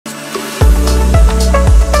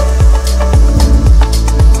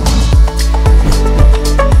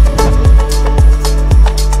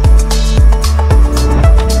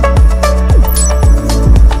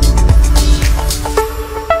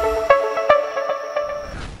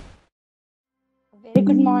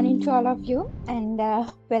morning to all of you, and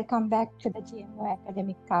welcome back to the GMO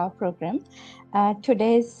Academic program.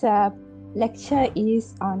 Today's lecture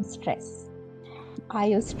is on stress. Are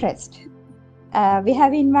you stressed? We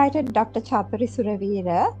have invited Dr. Chathurie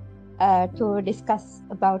Suraweera to discuss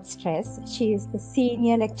about stress. She is the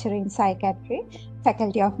senior lecturer in psychiatry,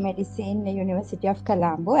 Faculty of Medicine, University of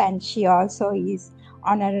Colombo, and she also is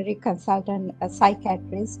honorary consultant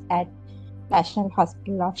psychiatrist at National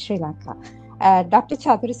Hospital of Sri Lanka. Dr.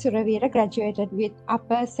 Chathurie Suraweera graduated with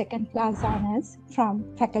upper second class honors from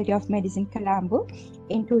Faculty of Medicine, Colombo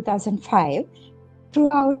in 2005.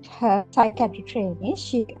 Throughout her psychiatry training,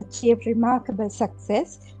 she achieved remarkable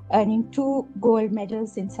success, earning 2 gold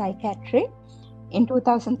medals in psychiatry. In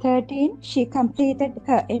 2013, she completed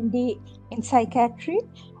her MD in psychiatry,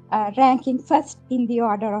 ranking first in the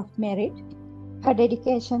order of merit. Her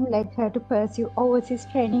dedication led her to pursue overseas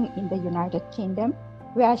training in the United Kingdom,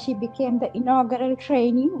 where she became the inaugural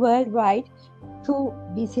trainee worldwide to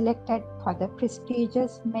be selected for the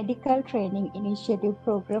prestigious Medical Training Initiative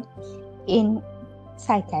program in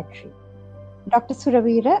psychiatry. Dr.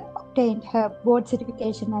 Suraweera obtained her board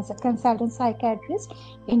certification as a consultant psychiatrist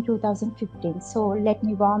in 2015. So let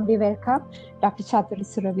me warmly welcome Dr. Chathurie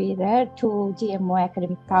Suraweera to GMO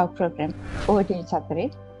Academic program. Over to you,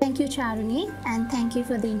 Chathurie. Thank you, Charuni, and thank you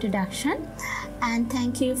for the introduction. And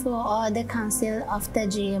thank you for all the Council of the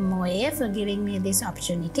GMOA for giving me this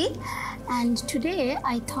opportunity. And today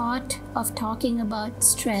I thought of talking about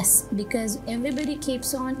stress because everybody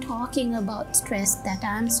keeps on talking about stress, that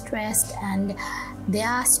I'm stressed and they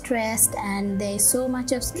are stressed and there's so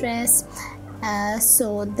much of stress.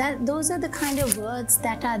 So those are the kind of words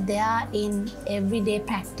that are there in everyday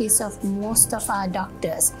practice of most of our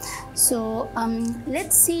doctors. So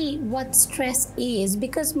let's see what stress is,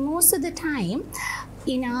 because most of the time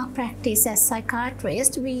in our practice as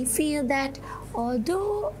psychiatrists, we feel that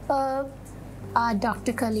although our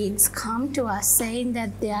doctor colleagues come to us saying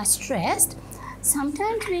that they are stressed,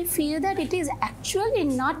 sometimes we feel that it is actually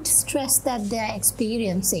not stress that they are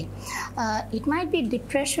experiencing. It might be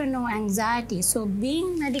depression or anxiety. So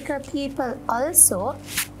being medical people also,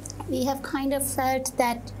 we have kind of felt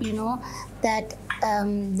that, that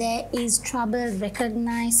there is trouble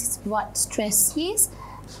recognize what stress is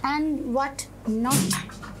and what not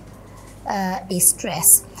is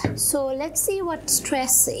stress. So let's see what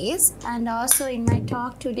stress is, and also in my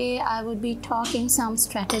talk today I would be talking some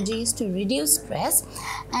strategies to reduce stress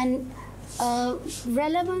and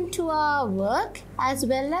relevant to our work as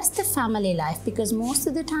well as the family life, because most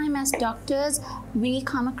of the time as doctors we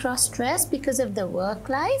come across stress because of the work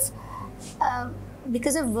life,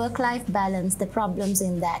 because of work-life balance, the problems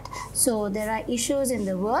in that. So there are issues in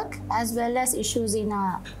the work as well as issues in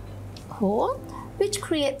our home which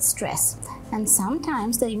creates stress. And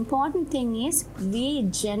sometimes the important thing is we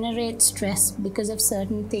generate stress because of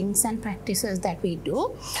certain things and practices that we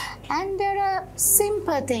do. And there are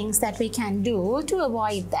simple things that we can do to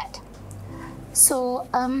avoid that. So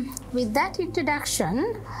with that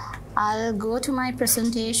introduction, I'll go to my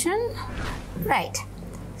presentation. Right.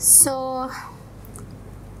 So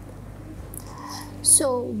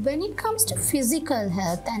when it comes to physical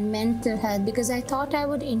health and mental health, because I thought I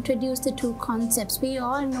would introduce the two concepts. We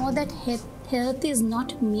all know that health is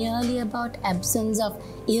not merely about absence of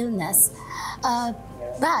illness,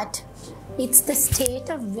 but it's the state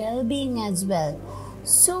of well-being as well.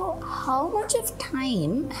 So how much of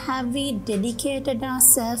time have we dedicated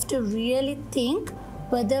ourselves to really think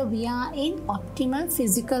whether we are in optimal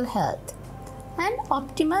physical health and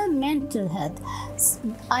optimal mental health?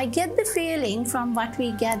 I get the feeling from what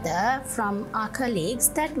we gather from our colleagues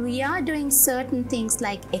that we are doing certain things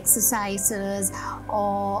like exercises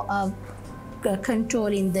or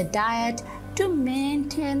controlling the diet to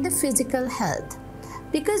maintain the physical health.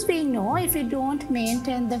 Because we know if you don't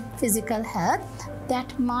maintain the physical health,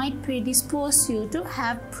 that might predispose you to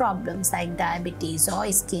have problems like diabetes or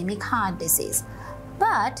ischemic heart disease.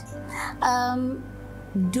 But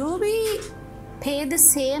do we pay the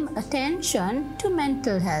same attention to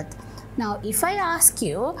mental health? Now, if I ask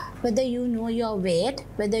you whether you know your weight,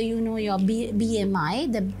 whether you know your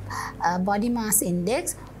BMI, the body mass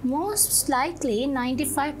index, most likely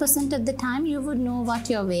 95% of the time you would know what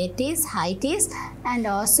your weight is, height is, and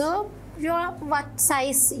also what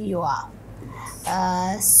size you are.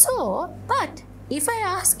 But if I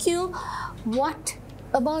ask you what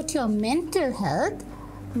about your mental health,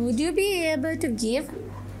 would you be able to give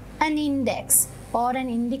an index or an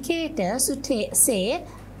indicator to say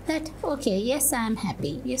that, okay, yes, I'm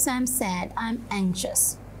happy, yes, I'm sad, I'm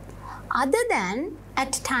anxious. Other than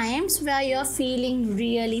at times where you're feeling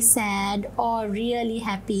really sad or really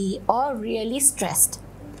happy or really stressed.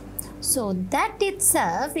 So that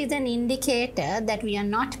itself is an indicator that we are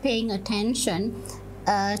not paying attention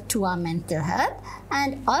to our mental health.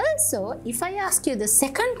 And also, if I ask you the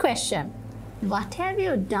second question, what have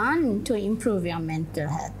you done to improve your mental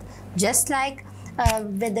health? Just like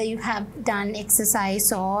whether you have done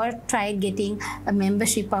exercise or tried getting a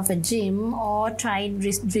membership of a gym or tried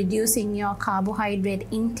reducing your carbohydrate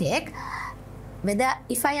intake,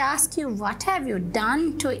 if I ask you what have you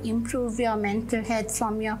done to improve your mental health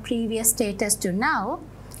from your previous status to now,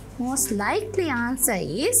 most likely answer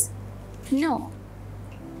is no.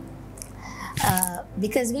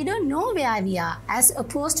 Because we don't know where we are as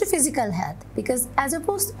opposed to physical health. Because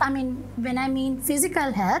when I mean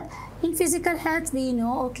physical health, in physical health we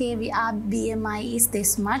know, okay, our BMI is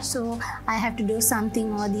this much, so I have to do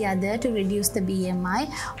something or the other to reduce the BMI.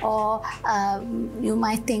 Or you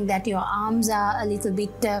might think that your arms are a little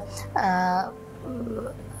bit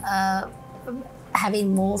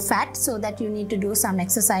having more fat, so that you need to do some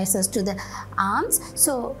exercises to the arms.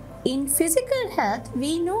 So in physical health,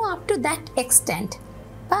 we know up to that extent.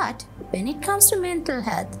 But when it comes to mental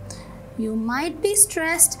health, you might be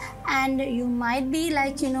stressed and you might be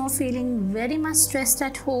feeling very much stressed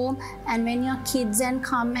at home. And when your kids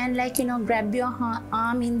come and grab your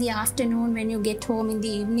arm in the afternoon when you get home in the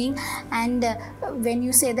evening, and when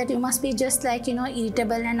you say that you must be just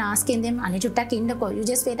irritable and asking them, you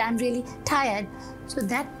just wait, I'm really tired. So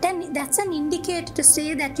that's an indicator to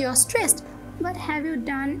say that you're stressed. But have you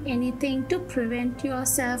done anything to prevent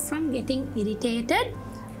yourself from getting irritated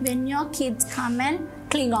when your kids come and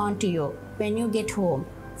cling on to you when you get home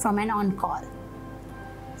from an on-call?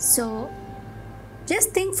 So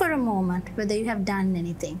just think for a moment whether you have done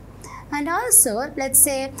anything. And also, let's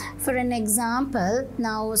say for an example,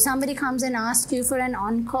 now somebody comes and asks you for an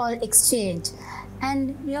on-call exchange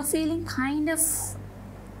and you're feeling kind of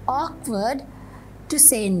awkward to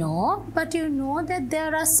say no, but you know that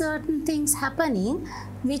there are certain things happening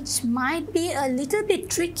which might be a little bit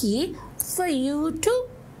tricky for you to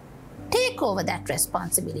take over that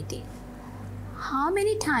responsibility. How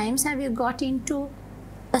many times have you got into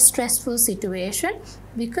a stressful situation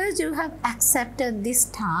because you have accepted this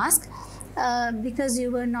task because you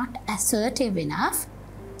were not assertive enough,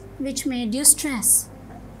 which made you stress?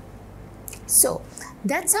 So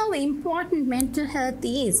that's how important mental health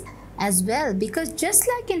is as well, because just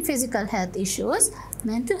like in physical health issues,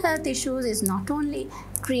 mental health issues is not only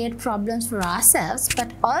create problems for ourselves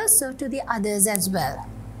but also to the others as well.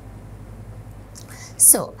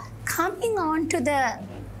 So coming on to the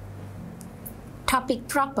topic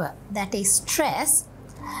proper, that is stress,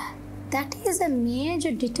 that is a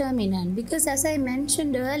major determinant, because as I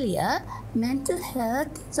mentioned earlier, mental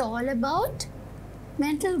health is all about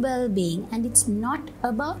mental well-being and it's not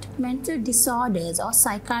about mental disorders or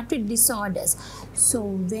psychiatric disorders. So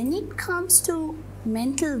when it comes to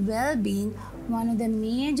mental well-being, one of the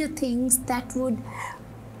major things that would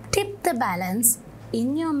tip the balance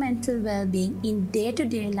in your mental well-being in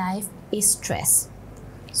day-to-day life is stress.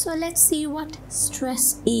 So let's see what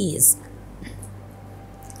stress is.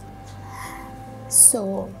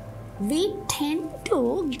 So we tend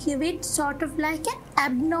to give it sort of like an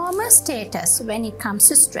abnormal status when it comes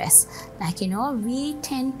to stress. We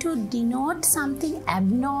tend to denote something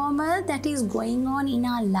abnormal that is going on in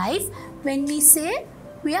our life when we say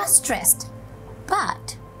we are stressed.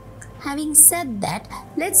 But having said that,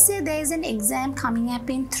 let's say there is an exam coming up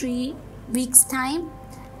in 3 weeks' time,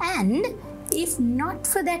 and if not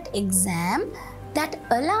for that exam, that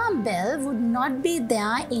alarm bell would not be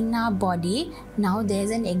there in our body. Now there's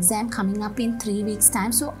an exam coming up in 3 weeks'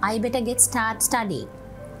 time, so I better start studying.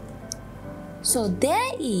 So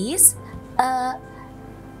there is an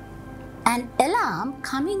alarm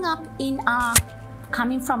coming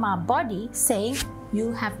from our body saying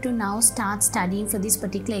you have to now start studying for this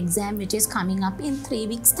particular exam which is coming up in 3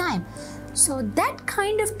 weeks' time. So that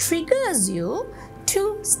kind of triggers you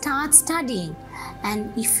to start studying.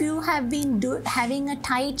 And if you have been having a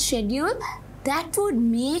tight schedule, that would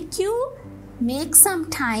make you make some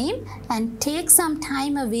time and take some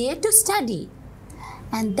time away to study.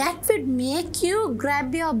 And that would make you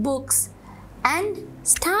grab your books and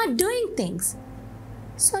start doing things.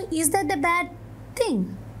 So is that the bad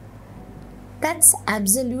thing? That's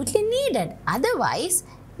absolutely needed. Otherwise,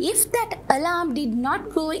 if that alarm did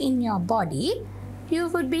not go in your body, you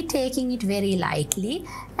would be taking it very lightly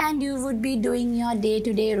and you would be doing your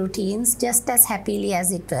day-to-day routines just as happily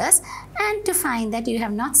as it was, and to find that you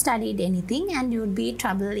have not studied anything and you'd be in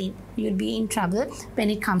trouble when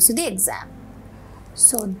it comes to the exam.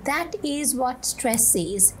 So that is what stress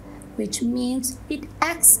is, which means it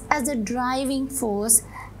acts as a driving force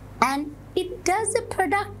and it does a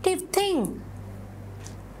productive thing.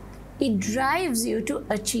 It drives you to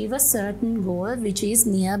achieve a certain goal which is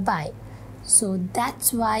nearby. So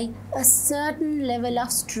that's why a certain level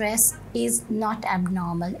of stress is not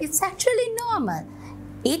abnormal. It's actually normal.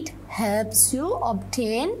 It helps you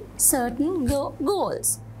obtain certain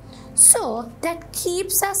goals. So that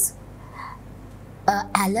keeps us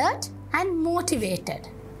alert and motivated.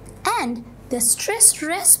 And the stress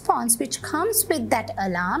response which comes with that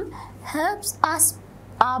alarm helps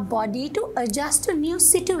our body to adjust to new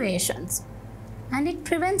situations. And it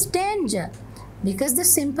prevents danger, because the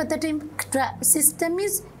sympathetic system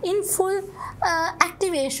is in full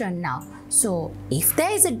activation now. So if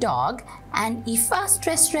there is a dog and if our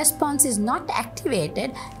stress response is not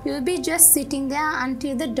activated, you will be just sitting there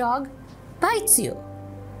until the dog bites you.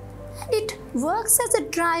 And it works as a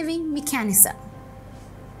driving mechanism.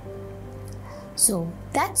 So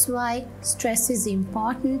that's why stress is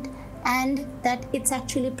important and that it's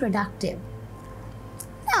actually productive.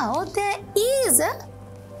 Now there is a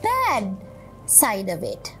bad side of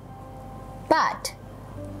it, but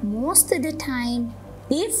most of the time,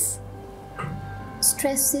 if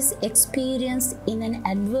stress is experienced in an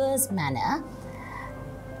adverse manner,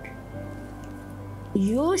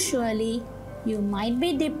 usually you might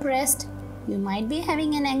be depressed, you might be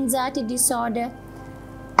having an anxiety disorder,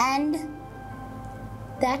 and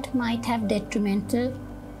that might have detrimental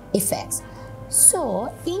effects.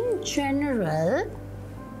 So in general,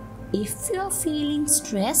 if you're feeling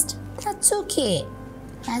stressed, that's okay,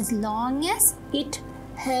 as long as it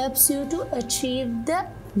helps you to achieve the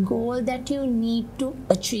goal that you need to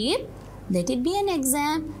achieve. Let it be an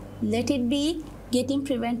exam, let it be getting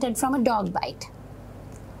prevented from a dog bite.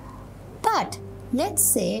 But let's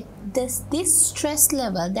say this stress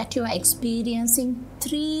level that you are experiencing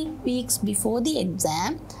 3 weeks before the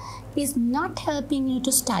exam is not helping you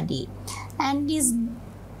to study and is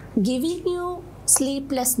giving you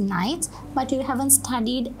sleepless nights, but you haven't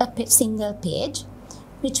studied a single page,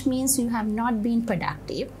 which means you have not been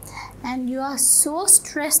productive, and you are so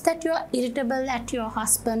stressed that you are irritable at your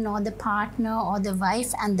husband or the partner or the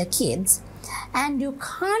wife and the kids, and you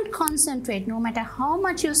can't concentrate. No matter how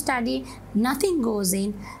much you study, nothing goes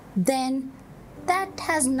in, then that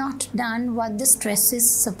has not done what the stress is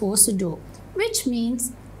supposed to do, which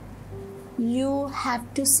means you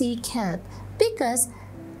have to seek help. Because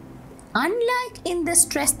unlike in the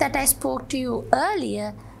stress that I spoke to you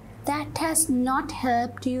earlier, that has not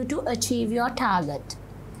helped you to achieve your target,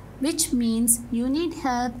 which means you need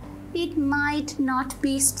help. It might not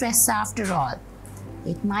be stress after all.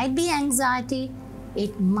 It might be anxiety,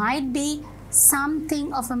 it might be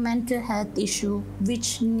something of a mental health issue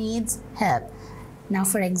which needs help. Now,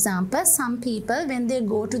 for example, some people, when they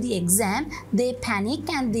go to the exam, they panic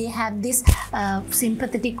and they have this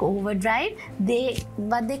sympathetic overdrive.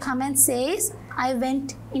 What they come and say is, I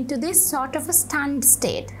went into this sort of a stunned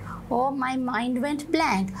state, or my mind went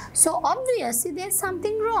blank. So obviously there's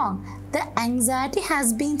something wrong. The anxiety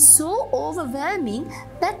has been so overwhelming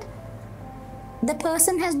that the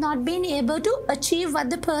person has not been able to achieve what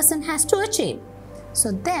the person has to achieve.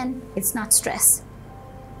 So then it's not stress,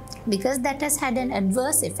 because that has had an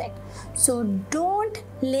adverse effect. So don't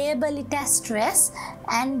label it as stress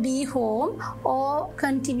and be home or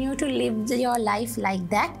continue to live your life like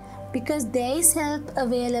that, because there is help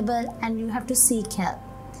available and you have to seek help.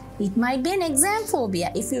 It might be an exam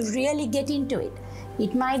phobia if you really get into it.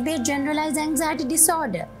 It might be a generalized anxiety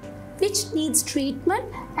disorder which needs treatment,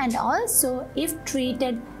 and also if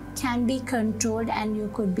treated can be controlled and you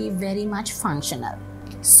could be very much functional.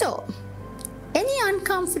 So any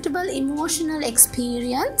uncomfortable emotional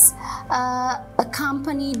experience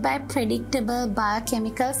accompanied by predictable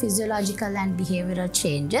biochemical, physiological and behavioral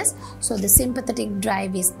changes. So the sympathetic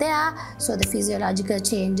drive is there, so the physiological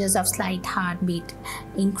changes of slight heartbeat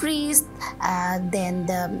increased, then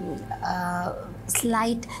the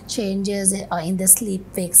slight changes in the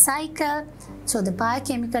sleep-wake cycle. So the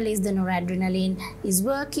biochemical is the noradrenaline is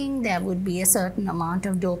working, there would be a certain amount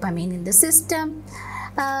of dopamine in the system.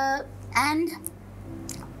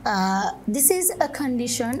 This is a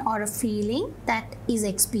condition or a feeling that is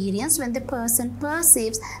experienced when the person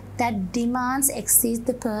perceives that demands exceed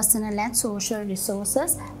the personal and social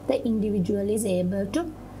resources the individual is able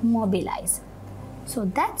to mobilize. So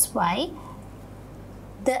that's why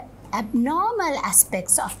the abnormal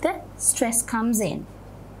aspects of the stress comes in,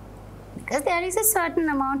 because there is a certain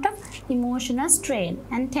amount of emotional strain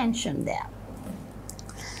and tension there.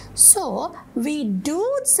 So we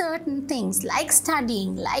do certain things like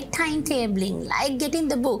studying, like timetabling, like getting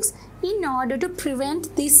the books in order to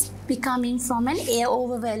prevent this becoming from an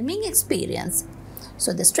overwhelming experience.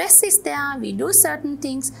 So the stress is there, we do certain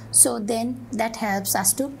things, so then that helps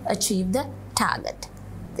us to achieve the target.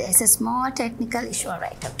 There's a small technical issue,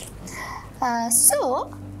 right? Okay.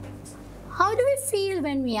 So how do we feel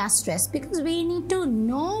when we are stressed? Because we need to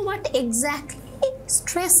know what exactly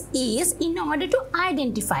stress is in order to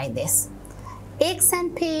identify this. Aches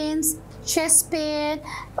and pains, chest pain,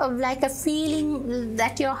 like a feeling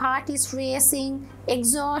that your heart is racing,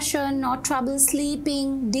 exhaustion or trouble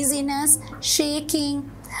sleeping, dizziness, shaking,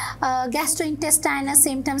 gastrointestinal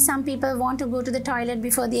symptoms. Some people want to go to the toilet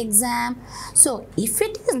before the exam. So if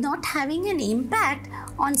it is not having an impact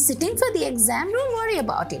on sitting for the exam, don't worry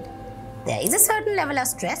about it. There is a certain level of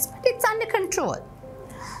stress, but it's under control.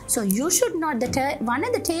 So you should not, one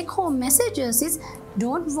of the take-home messages is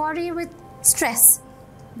don't worry with stress,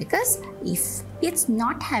 because if it's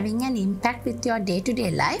not having an impact with your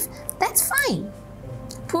day-to-day life, that's fine.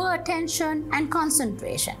 Poor attention and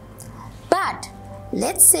concentration. But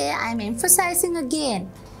let's say I'm emphasizing again,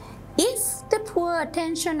 if the poor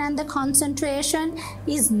attention and the concentration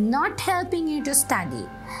is not helping you to study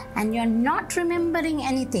and you're not remembering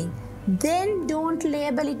anything, then don't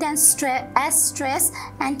label it as stress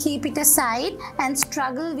and keep it aside and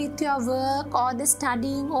struggle with your work or the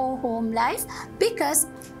studying or home life, because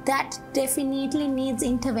that definitely needs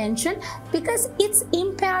intervention, because it's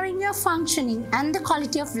impairing your functioning and the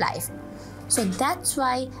quality of life. So that's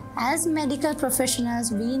why as medical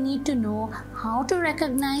professionals we need to know how to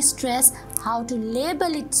recognize stress, how to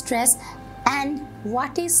label it stress, and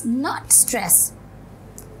what is not stress.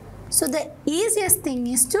 So the easiest thing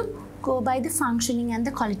is to go by the functioning and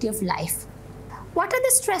the quality of life. What are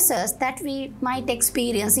the stressors that we might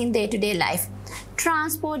experience in day-to-day life?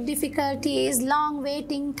 Transport difficulties, long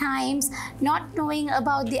waiting times, not knowing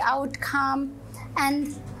about the outcome,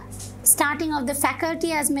 and starting of the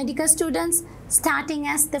faculty as medical students, starting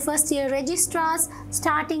as the first year registrars,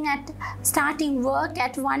 starting work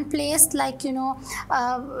at one place, like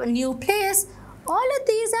new place. All of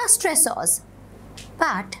these are stressors.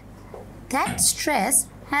 But that stress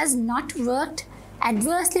has not worked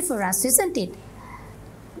adversely for us, isn't it?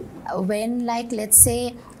 When, like, let's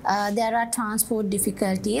say there are transport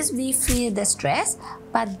difficulties, we feel the stress,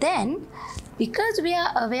 but then because we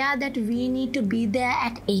are aware that we need to be there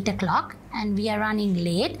at 8 o'clock and we are running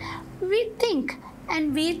late, we think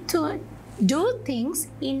and we do things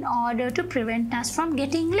in order to prevent us from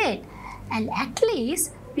getting late, and at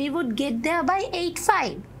least we would get there by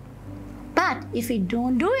 8:05. But if we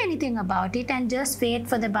don't do anything about it and just wait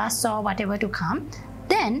for the bus or whatever to come,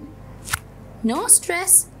 then no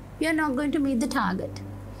stress, you're not going to meet the target.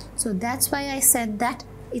 So that's why I said that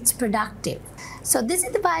it's productive. So this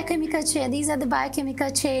is the biochemical change. These are the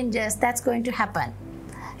biochemical changes that's going to happen.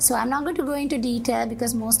 So I'm not going to go into detail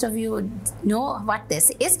because most of you would know what this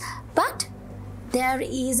is, but there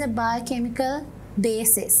is a biochemical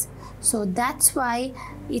basis. So that's why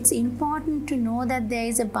it's important to know that there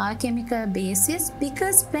is a biochemical basis,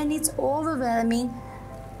 because when it's overwhelming,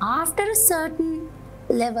 after a certain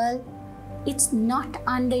level, it's not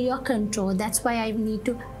under your control. That's why I need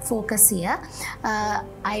to focus here.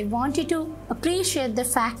 I want you to appreciate the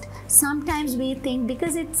fact sometimes we think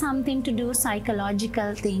because it's something to do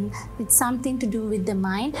psychological thing, it's something to do with the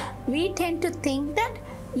mind, we tend to think that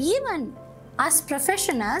even us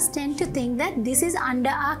professionals tend to think that this is under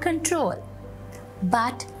our control.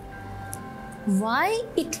 But why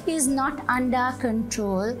it is not under our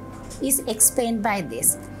control is explained by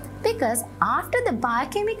this. Because after the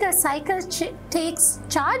biochemical cycle takes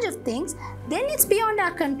charge of things, then it's beyond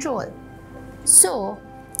our control. So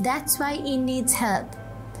that's why it needs help.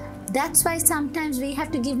 That's why sometimes we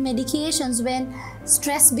have to give medications when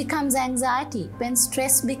stress becomes anxiety, when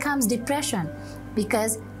stress becomes depression.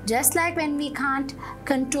 Because just like when we can't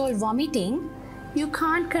control vomiting, you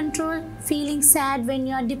can't control feeling sad when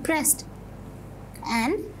you're depressed.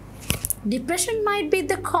 And depression might be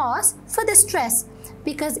the cause for the stress,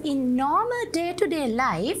 because in normal day-to-day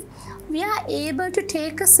life, we are able to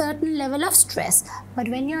take a certain level of stress. But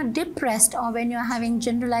when you're depressed or when you're having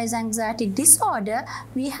generalized anxiety disorder,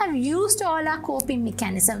 we have used all our coping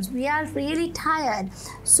mechanisms. We are really tired.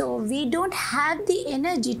 So we don't have the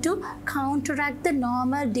energy to counteract the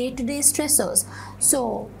normal day-to-day stressors.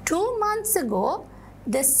 So 2 months ago,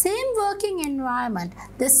 the same working environment,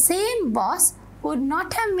 the same boss would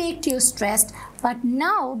not have made you stressed, but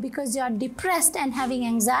now because you are depressed and having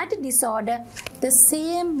anxiety disorder, the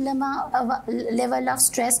same level of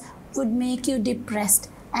stress would make you depressed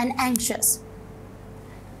and anxious,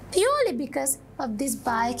 purely because of these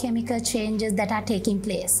biochemical changes that are taking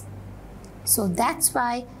place. So that's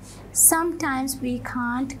why sometimes we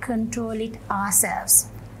can't control it ourselves.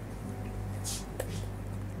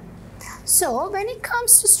 So when it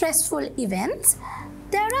comes to stressful events,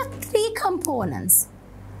 there are three components.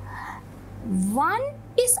 One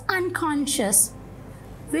is unconscious,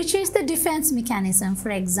 which is the defense mechanism. For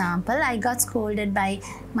example, I got scolded by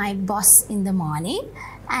my boss in the morning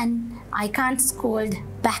and I can't scold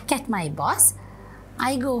back at my boss.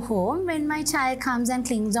 I go home, when my child comes and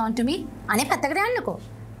clings on to me, "Ane pathakata yannako,"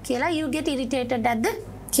 Kela, you get irritated at the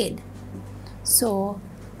kid. So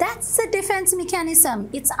that's the defense mechanism.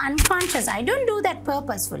 It's unconscious. I don't do that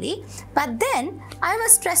purposefully. But then I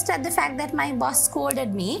was stressed at the fact that my boss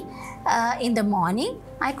scolded me in the morning.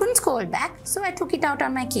 I couldn't scold back, so I took it out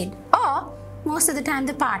on my kid. Or most of the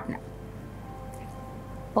time the partner.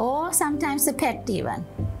 Or sometimes the pet even.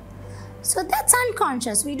 So that's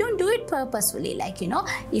unconscious. We don't do it purposefully. Like,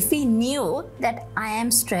 if we knew that I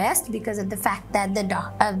am stressed because of the fact that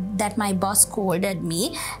that my boss scolded me,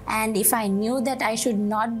 and if I knew that I should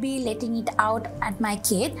not be letting it out at my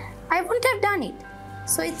kid, I wouldn't have done it.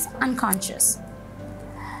 So it's unconscious.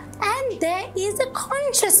 And there is a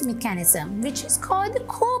conscious mechanism, which is called the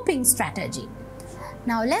coping strategy.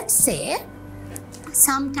 Now let's say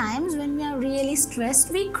sometimes when we are really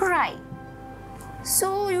stressed, we cry. So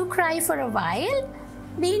you cry for a while.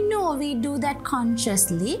 We know we do that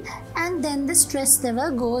consciously, and then the stress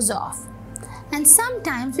level goes off. And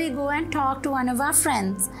sometimes we go and talk to one of our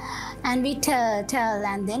friends and we tell,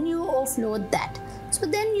 and then you offload that. So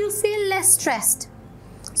then you feel less stressed.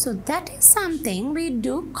 So that is something we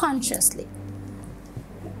do consciously.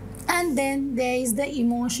 And then there is the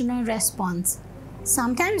emotional response.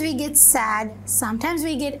 Sometimes we get sad, sometimes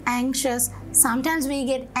we get anxious, sometimes we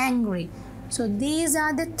get angry. So these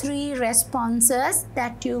are the three responses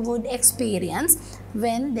that you would experience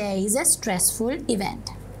when there is a stressful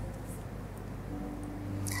event.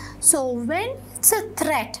 So when it's a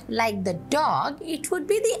threat like the dog, it would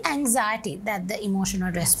be the anxiety that the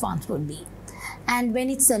emotional response would be. And when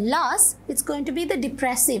it's a loss, it's going to be the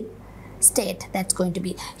depressive state that's going to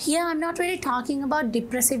be. Here I'm not really talking about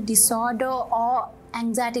depressive disorder or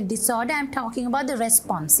anxiety disorder. I'm talking about the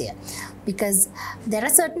response here, because there are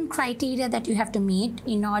certain criteria that you have to meet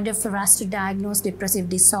in order for us to diagnose depressive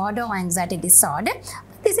disorder or anxiety disorder.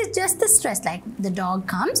 This is just the stress. Like the dog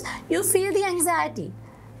comes, you feel the anxiety.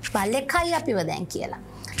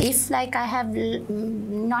 If like I have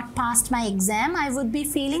not passed my exam, I would be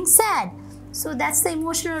feeling sad. So that's the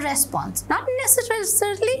emotional response, not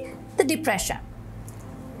necessarily the depression.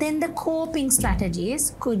 Then the coping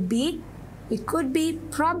strategies could be, it could be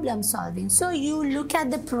problem solving. So you look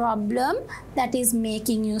at the problem that is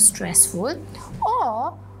making you stressful,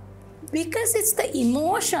 or because it's the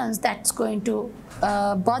emotions that's going to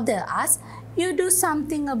bother us, you do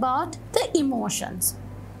something about the emotions.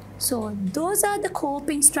 So those are the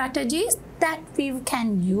coping strategies that we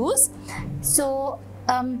can use. So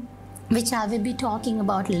which I will be talking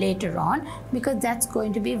about later on, because that's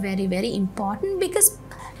going to be very, very important, because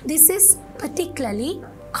this is particularly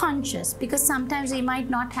conscious, because sometimes we might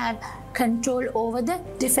not have control over the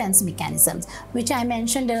defense mechanisms, which I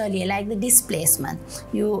mentioned earlier, like the displacement.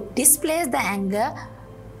 You displace the anger,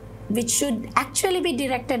 which should actually be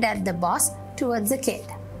directed at the boss, towards the kid.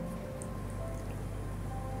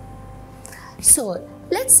 So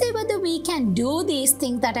let's see whether we can do these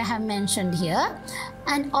things that I have mentioned here,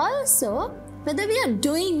 and also whether we are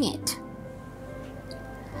doing it.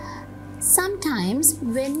 Sometimes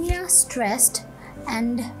when we are stressed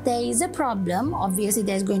and there is a problem, obviously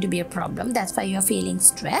there's going to be a problem, that's why you're feeling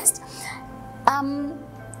stressed.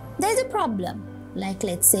 There's a problem, like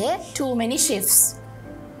let's say too many shifts.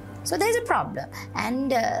 So there's a problem,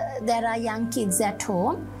 and there are young kids at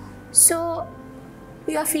home, so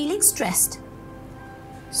you are feeling stressed.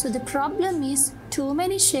 So the problem is too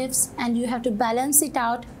many shifts, and you have to balance it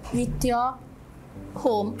out with your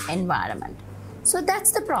home environment. So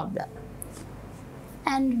that's the problem.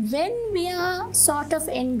 And when we are sort of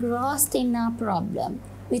engrossed in our problem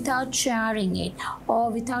without sharing it or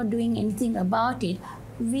without doing anything about it,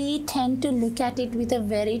 we tend to look at it with a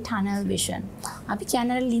very tunnel vision. Like,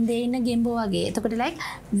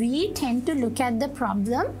 we tend to look at the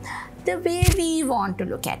problem the way we want to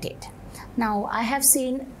look at it. Now, I have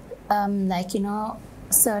seen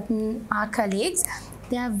certain our colleagues,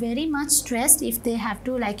 they are very much stressed if they have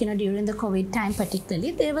to, during the COVID time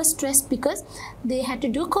particularly, they were stressed because they had to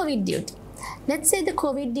do COVID duty. Let's say the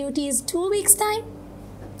COVID duty is 2 weeks time.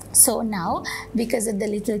 So now, because of the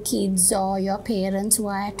little kids or your parents who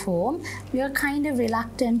are at home, you are kind of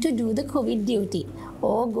reluctant to do the COVID duty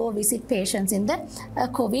or go visit patients in the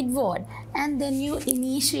COVID ward. And then you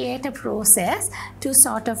initiate a process to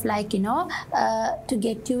sort of to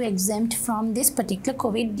get you exempt from this particular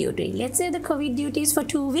COVID duty. Let's say the COVID duty is for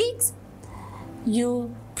 2 weeks.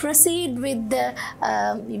 you proceed with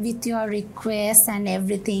your requests and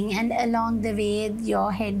everything, and along the way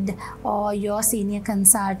your head or your senior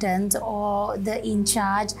consultant or the in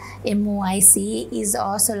charge MOIC is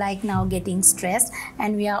also like now getting stressed,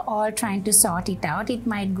 and we are all trying to sort it out. It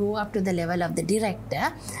might go up to the level of the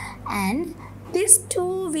director, and this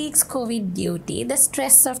 2 weeks COVID duty, the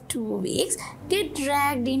stress of 2 weeks, get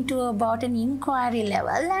dragged into about an inquiry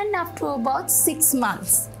level and up to about 6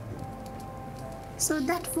 months. So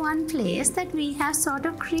that one place that we have sort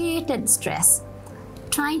of created stress.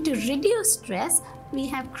 Trying to reduce stress, we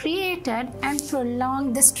have created and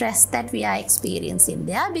prolonged the stress that we are experiencing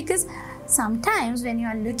there, because sometimes when you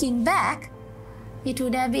are looking back, it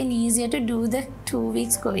would have been easier to do the 2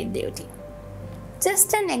 weeks COVID duty.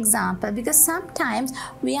 Just an example, because sometimes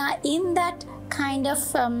we are in that kind of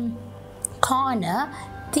corner,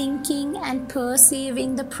 thinking and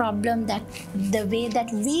perceiving the problem that the way that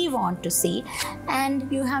we want to see, and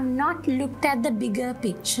you have not looked at the bigger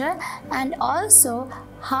picture and also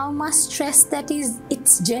how much stress that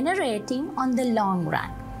it's generating on the long run.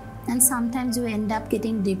 And sometimes you end up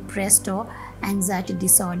getting depressed or anxiety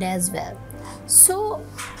disorder as well. So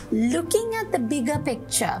looking at the bigger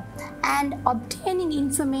picture and obtaining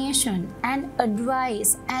information and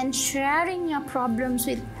advice and sharing your problems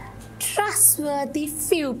with trustworthy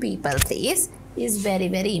few people, please, is very,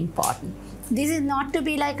 very important. This is not to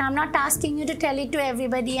be like, I'm not asking you to tell it to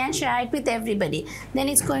everybody and share it with everybody. Then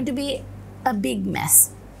it's going to be a big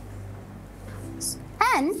mess.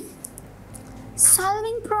 And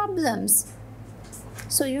solving problems.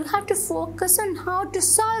 So you have to focus on how to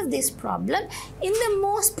solve this problem in the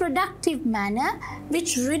most productive manner,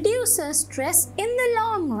 which reduces stress in the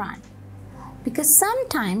long run. Because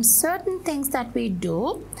sometimes certain things that we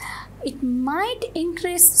do, it might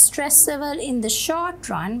increase stress level in the short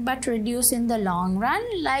run but reduce in the long run,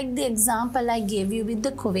 like the example I gave you with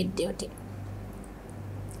the COVID duty.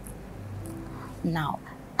 Now,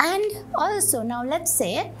 and also now let's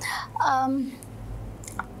say,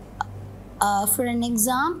 for an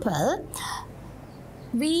example,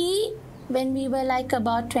 when we were like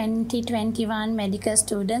about 21 medical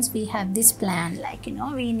students, we have this plan, like,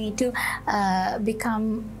 we need to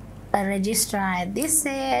become a registrar at this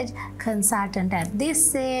age, consultant at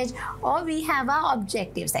this age, or we have our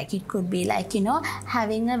objectives. Like it could be like,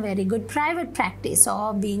 having a very good private practice,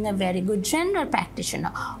 or being a very good general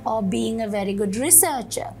practitioner, or being a very good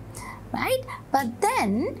researcher, right? But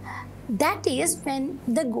then that is when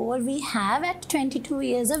the goal we have at 22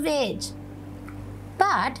 years of age.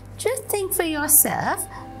 But just think for yourself,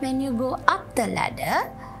 when you go up the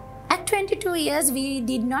ladder, at 22 years, we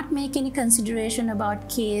did not make any consideration about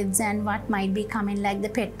kids and what might be coming, like the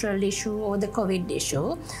petrol issue or the COVID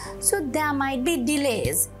issue. So there might be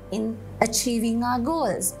delays in achieving our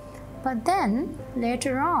goals. But then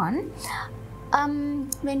later on,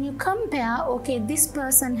 when you compare, okay, this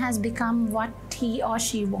person has become what he or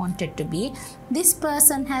she wanted to be. This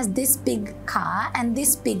person has this big car and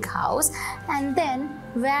this big house, and then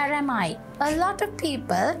where am I? A lot of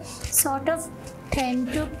people sort of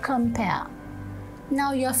tend to compare.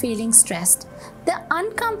 Now you're feeling stressed. The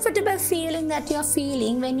uncomfortable feeling that you're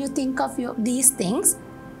feeling when you think of these things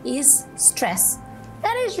is stress.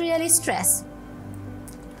 That is really stress.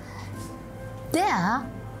 There,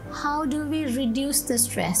 how do we reduce the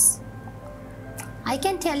stress? I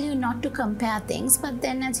can tell you not to compare things, but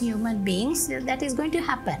then as human beings, that is going to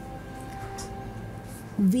happen.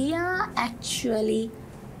 We are actually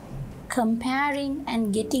comparing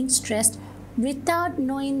and getting stressed without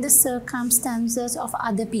knowing the circumstances of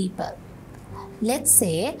other people. Let's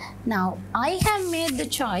say now I have made the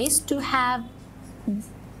choice to have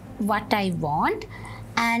what I want,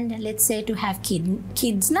 and let's say to have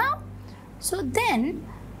kids now. So then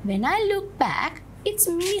when I look back, it's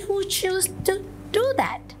me who choose to do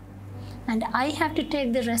that, and I have to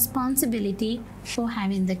take the responsibility for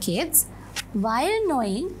having the kids, while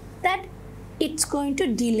knowing that it's going to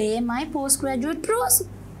delay my postgraduate process.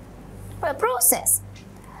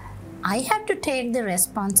 I have to take the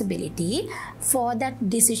responsibility for that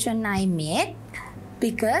decision I made,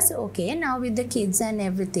 because okay, now with the kids and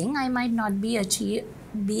everything, I might not be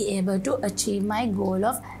able to achieve my goal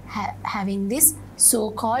of having this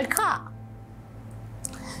so-called car.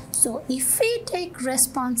 So if we take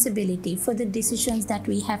responsibility for the decisions that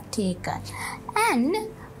we have taken, and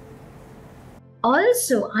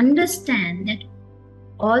also understand that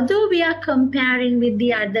although we are comparing with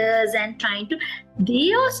the others and trying to,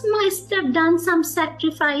 they also must have done some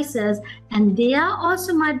sacrifices, and they are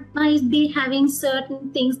also might be having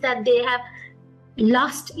certain things that they have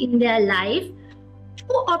lost in their life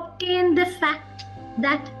to obtain the fact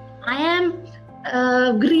that I am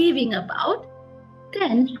grieving about,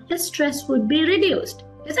 then the stress would be reduced,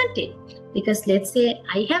 isn't it? Because let's say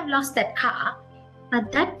I have lost that car,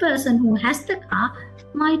 but that person who has the car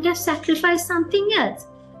might have sacrificed something else.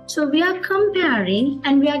 So we are comparing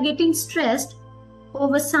and we are getting stressed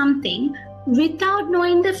over something without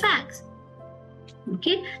knowing the facts.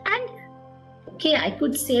 Okay, and okay, I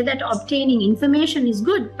could say that obtaining information is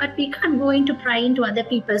good, but we can't go into pry into other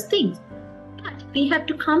people's things. But we have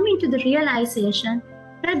to come into the realization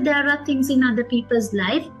that there are things in other people's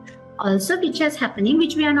life also which is happening,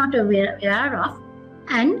 which we are not aware of,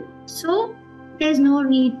 and so there's no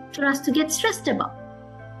need for us to get stressed about.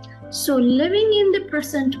 So living in the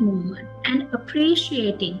present moment and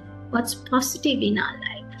appreciating what's positive in our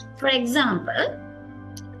life. For example,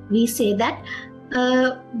 we say that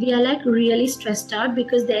we are like really stressed out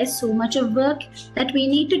because there's so much of work that we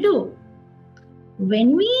need to do.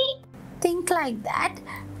 When we think like that,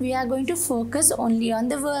 we are going to focus only on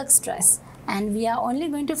the work stress, and we are only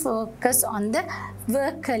going to focus on the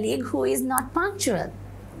work colleague who is not punctual.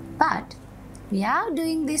 But we are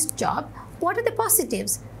doing this job. What are the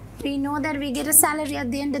positives? We know that we get a salary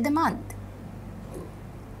at the end of the month.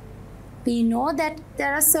 We know that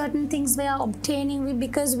there are certain things we are obtaining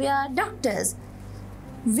because we are doctors,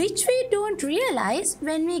 which we don't realize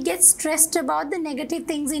when we get stressed about the negative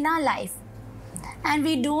things in our life. And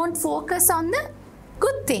we don't focus on the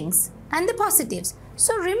good things and the positives.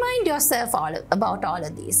 So remind yourself about all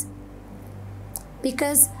of these.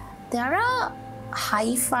 Because there are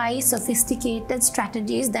hi-fi, sophisticated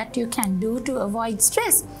strategies that you can do to avoid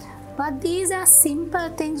stress. But these are simple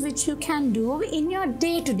things which you can do in your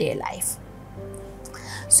day-to-day life.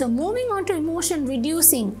 So moving on to emotion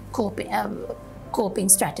reducing coping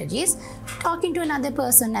strategies, talking to another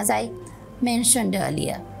person as I mentioned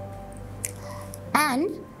earlier.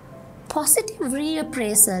 And positive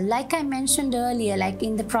reappraisal, like I mentioned earlier, like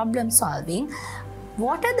in the problem solving,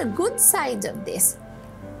 what are the good sides of this?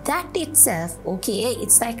 That itself, okay,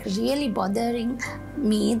 it's like really bothering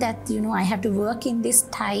me that, I have to work in this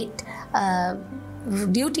tight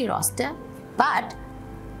duty roster, but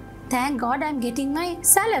thank God I'm getting my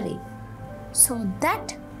salary. So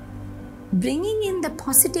that bringing in the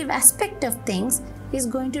positive aspect of things is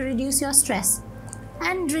going to reduce your stress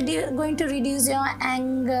and going to reduce your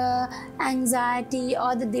anger, anxiety,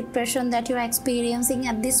 or the depression that you are experiencing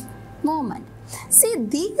at this moment. See,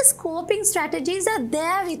 these coping strategies are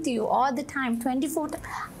there with you all the time, 24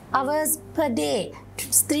 hours per day,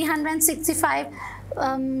 365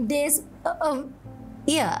 days a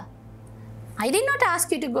year. I did not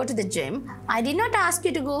ask you to go to the gym. I did not ask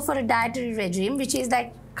you to go for a dietary regime, which is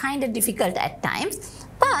like kind of difficult at times.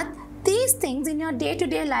 But these things in your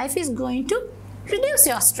day-to-day life is going to reduce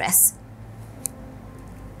your stress.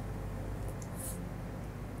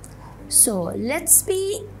 So let's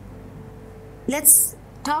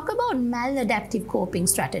talk about maladaptive coping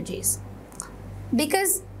strategies,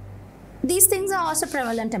 because these things are also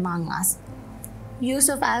prevalent among us. Use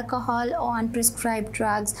of alcohol or unprescribed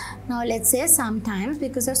drugs. Now let's say sometimes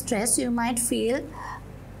because of stress you might feel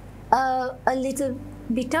a little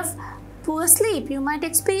bit of poor sleep. You might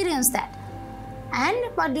experience that. And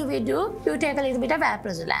what do? You take a little bit of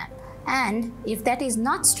alprazolam. And if that is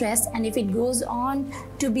not stress, and if it goes on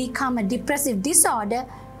to become a depressive disorder,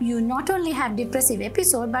 you not only have depressive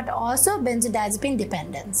episode but also benzodiazepine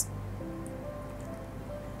dependence.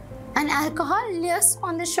 And alcohol, yes,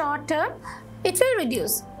 on the short term, it will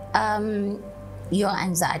reduce your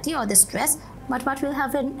anxiety or the stress, but what will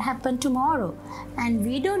happen tomorrow? And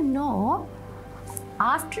we don't know.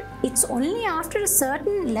 It's only after a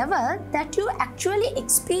certain level that you actually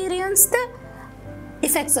experience the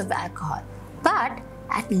effects of alcohol. But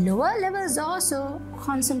at lower levels also,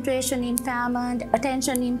 concentration impairment,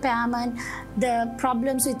 attention impairment, the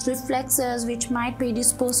problems with reflexes which might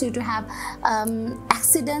predispose you to have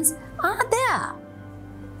accidents are there,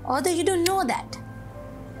 although you don't know that.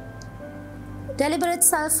 Deliberate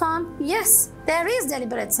self-harm, yes, there is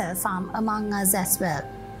deliberate self-harm among us as well.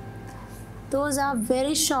 Those are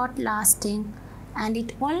very short lasting and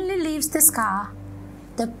it only leaves the scar.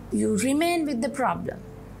 You remain with the problem.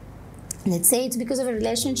 Let's say it's because of a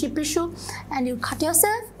relationship issue and you cut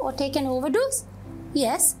yourself or take an overdose.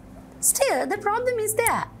 Yes, still the problem is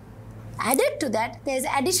there. Added to that, there's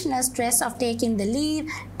additional stress of taking the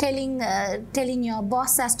leave, telling your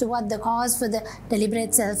boss as to what the cause for the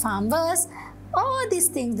deliberate self-harm was. All these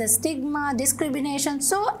things, the stigma, discrimination,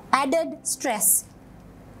 so added stress.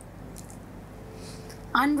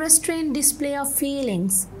 Unrestrained display of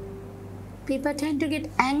feelings. People tend to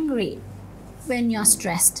get angry when you're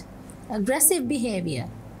stressed. Aggressive behavior.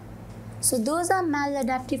 So those are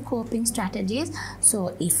maladaptive coping strategies.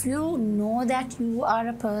 So if you know that you are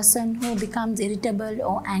a person who becomes irritable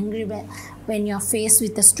or angry when you're faced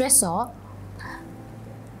with a stressor,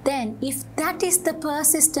 then if that is the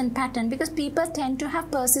persistent pattern, because people tend to have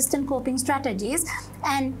persistent coping strategies,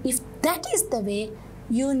 and if that is the way,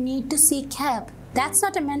 you need to seek help. That's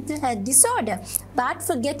not a mental health disorder. But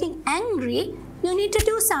for getting angry, you need to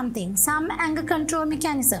do something, some anger control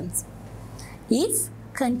mechanisms. If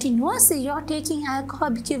continuously you're taking alcohol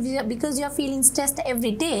because you're feeling stressed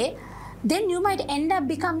every day, then you might end up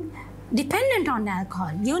become dependent on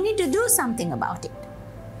alcohol. You need to do something about it.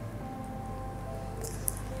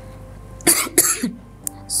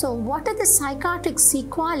 So what are the psychiatric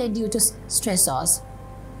sequelae due to stressors?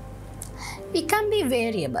 It can be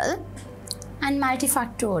variable and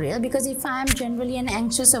multifactorial, because if I am generally an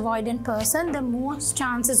anxious avoidant person, the more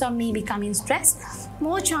chances of me becoming stressed,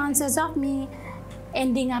 more chances of me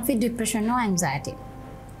ending up with depression or anxiety.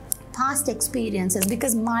 Past experiences,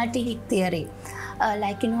 because multi-hit theory, a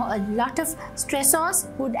lot of stressors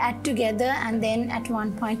would add together, and then at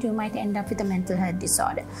one point you might end up with a mental health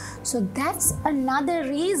disorder. So that's another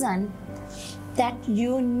reason that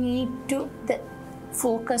you need to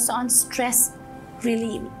focus on stress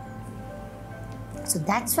relief. So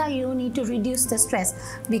that's why you need to reduce the stress,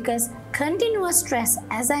 because continuous stress,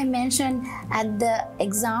 as I mentioned at the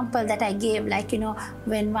example that I gave,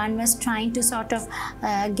 when one was trying to sort of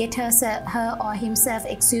get her or himself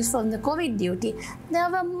excused from the COVID duty, there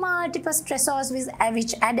were multiple stressors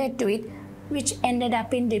which added to it, which ended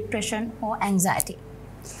up in depression or anxiety.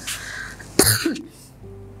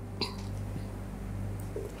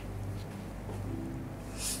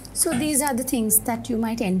 So these are the things that you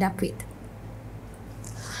might end up with.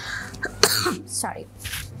 Sorry.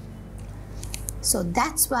 So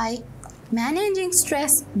that's why managing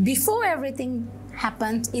stress before everything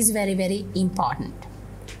happens is very, very important.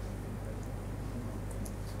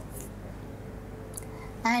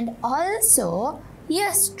 And also,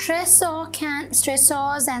 yes,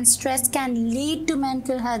 stressors and stress can lead to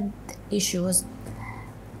mental health issues.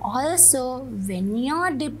 Also, when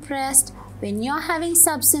you're depressed, when you're having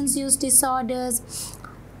substance use disorders,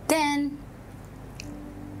 then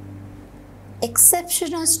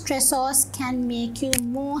exceptional stressors can make you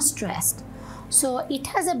more stressed. So it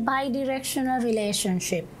has a bidirectional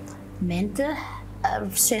relationship. Mental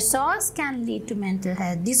stressors can lead to mental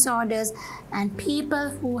health disorders, and people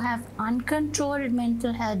who have uncontrolled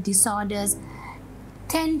mental health disorders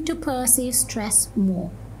tend to perceive stress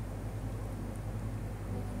more.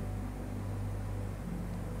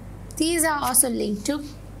 These are also linked to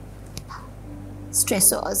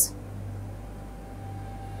stressors.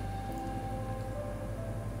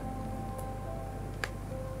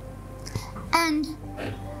 And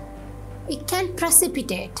it can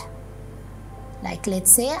precipitate. Like,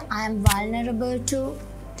 let's say I am vulnerable to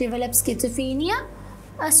develop schizophrenia,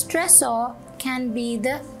 a stressor can be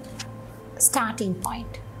the starting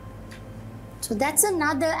point. So that's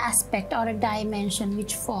another aspect or a dimension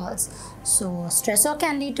which falls. So stressor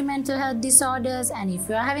can lead to mental health disorders, and if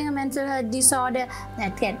you are having a mental health disorder,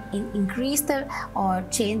 that can increase or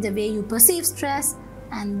change the way you perceive stress,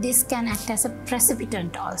 and this can act as a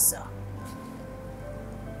precipitant also.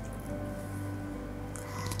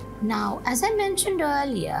 Now, as I mentioned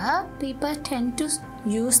earlier, people tend to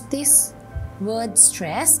use this word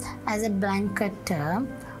stress as a blanket term,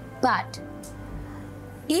 but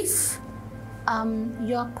if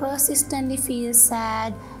you persistently feel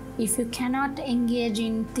sad, if you cannot engage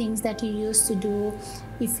in things that you used to do,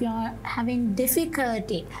 if you're having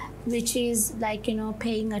difficulty, which is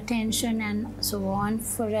paying attention and so on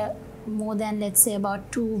for more than, let's say,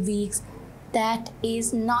 about 2 weeks, that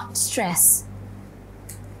is not stress.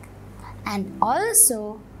 And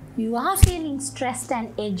also, you are feeling stressed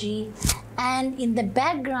and edgy, and in the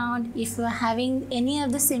background, if you are having any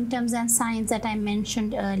of the symptoms and signs that I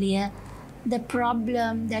mentioned earlier, the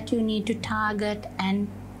problem that you need to target and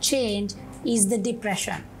change is the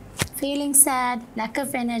depression. Feeling sad, lack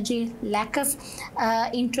of energy, lack of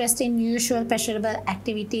interest in usual pleasurable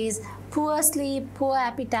activities, poor sleep, poor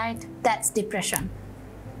appetite, that's depression.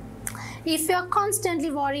 If you're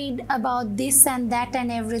constantly worried about this and that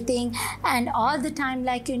and everything, and all the time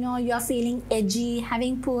you're feeling edgy,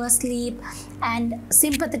 having poor sleep, and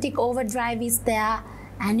sympathetic overdrive is there,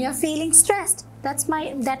 and you're feeling stressed, that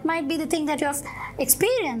might be the thing that you're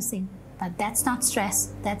experiencing. But that's not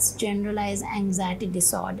stress, that's generalized anxiety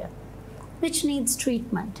disorder, which needs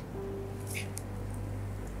treatment.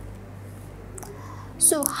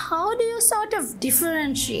 So how do you sort of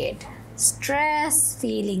differentiate stress,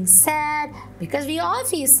 feeling sad, because we all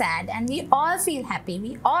feel sad and we all feel happy,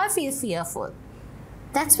 we all feel fearful.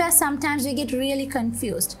 That's where sometimes we get really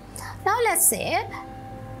confused. Now let's say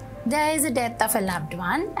there is a death of a loved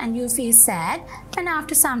one and you feel sad, and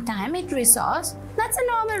after some time it resolves. That's a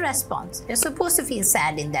normal response. You're supposed to feel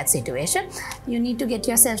sad in that situation. You need to get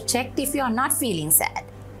yourself checked if you're not feeling sad.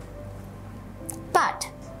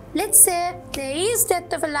 But let's say there is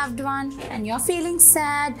death of a loved one and you're feeling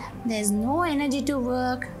sad, there's no energy to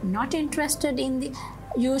work, not interested in the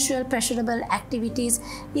usual pleasurable activities,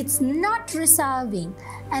 it's not resolving,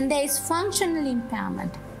 and there is functional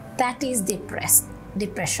impairment. That is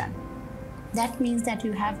depression. That means that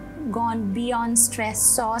you have gone beyond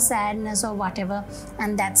stress or sadness or whatever,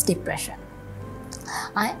 and that's depression.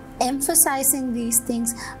 I'm emphasizing these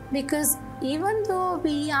things because even though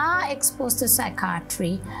we are exposed to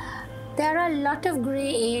psychiatry, there are a lot of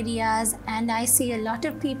gray areas, and I see a lot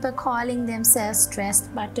of people calling themselves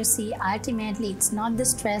stressed, but to see ultimately it's not the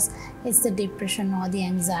stress, it's the depression or the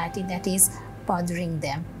anxiety that is bothering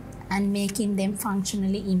them and making them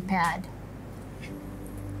functionally impaired.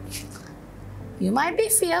 You might be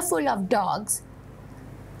fearful of dogs,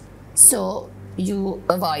 so you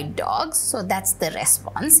avoid dogs, so that's the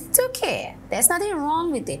response. It's okay. There's nothing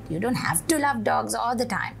wrong with it. You don't have to love dogs all the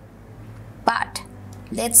time. But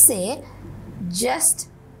let's say just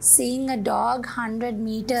seeing a dog 100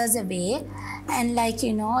 meters away and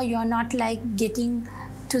you're not getting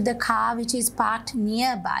to the car which is parked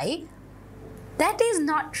nearby, that is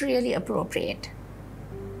not really appropriate.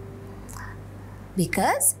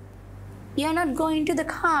 Because you're not going to the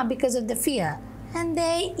car because of the fear, and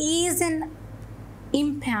there is an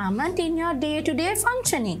impairment in your day-to-day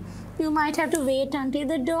functioning. You might have to wait until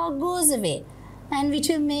the dog goes away, and which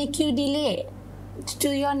will make you delay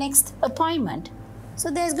to your next appointment. So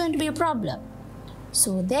there's going to be a problem.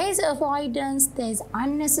 So there's avoidance, there's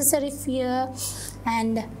unnecessary fear,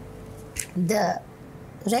 and the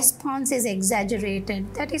response is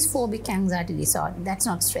exaggerated. That is phobic anxiety disorder. That's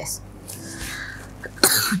not stress.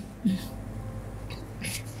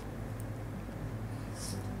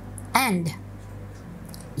 And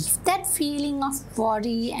if that feeling of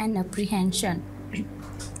worry and apprehension,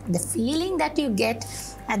 the feeling that you get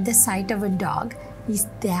at the sight of a dog, is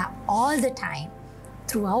there all the time,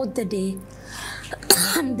 throughout the day,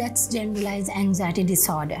 that's generalized anxiety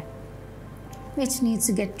disorder, which needs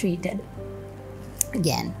to get treated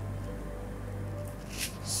again.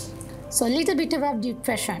 So a little bit about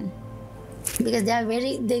depression, because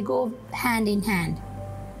they go hand in hand.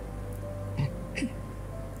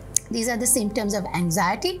 These are the symptoms of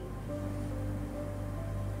anxiety.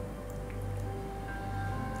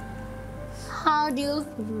 How do you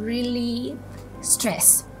relieve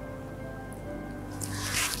stress?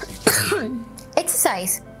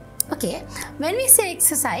 Exercise. Okay, when we say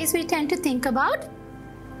exercise, we tend to think about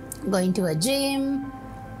going to a gym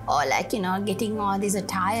or getting all this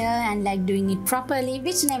attire and doing it properly,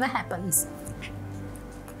 which never happens,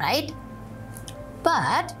 right?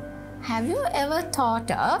 But have you ever thought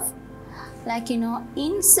of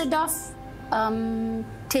instead of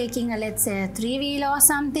taking let's say a 3-wheeler or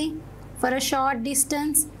something for a short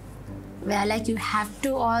distance, where you have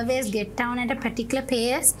to always get down at a particular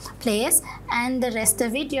place and the rest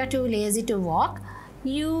of it you're too lazy to walk,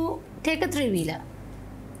 you take a 3-wheeler.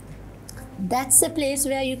 That's the place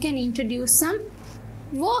where you can introduce some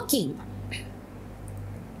walking.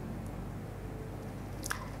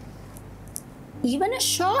 Even a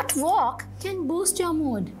short walk can boost your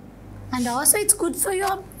mood, and also it's good for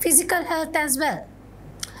your physical health as well,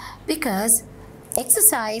 because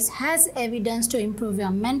exercise has evidence to improve your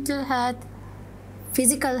mental health,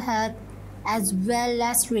 physical health, as well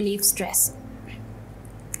as relieve stress.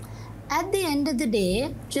 At the end of the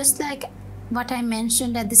day, just like what I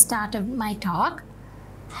mentioned at the start of my talk,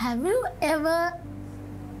 have you ever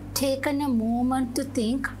taken a moment to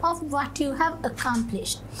think of what you have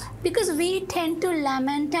accomplished? Because we tend to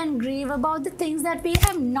lament and grieve about the things that we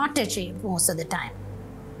have not achieved most of the time.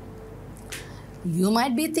 You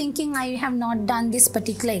might be thinking, I have not done this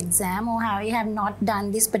particular exam, or I have not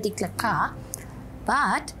done this particular car,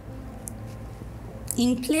 but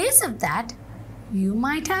in place of that, you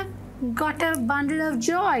might have got a bundle of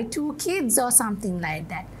joy, 2 kids or something like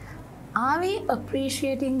that. Are we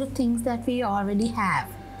appreciating the things that we already have,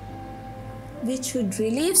 which would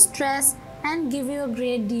relieve stress and give you a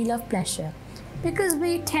great deal of pleasure? Because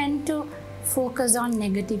we tend to focus on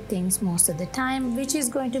negative things most of the time, which is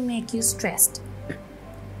going to make you stressed.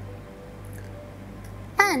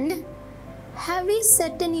 And have we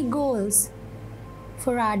set any goals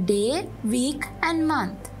for our day, week, and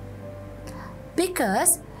month?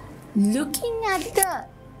 Because looking at the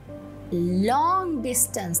long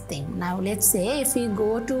distance thing. Now let's say if we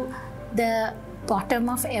go to the bottom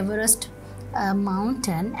of Everest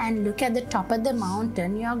mountain and look at the top of the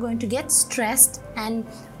mountain, you are going to get stressed and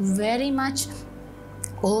very much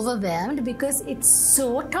overwhelmed because it's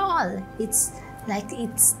so tall. It's like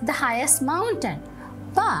it's the highest mountain.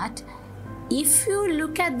 But if you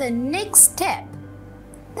look at the next step,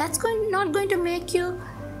 that's not going to make you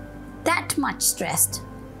that much stressed.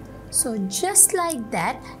 So just like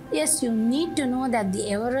that, yes, you need to know that the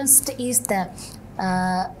Everest is the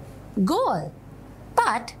goal.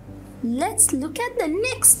 But let's look at the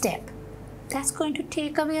next step. That's going to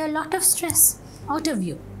take away a lot of stress out of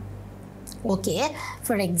you. Okay,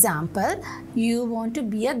 for example, you want to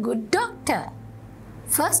be a good doctor.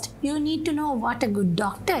 First, you need to know what a good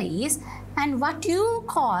doctor is and what you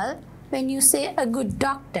call when you say a good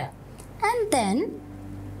doctor. And then,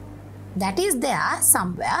 that is there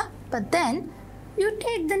somewhere, but then you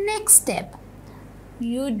take the next step.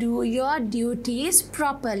 You do your duties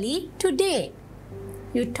properly today.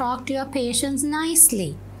 You talk to your patients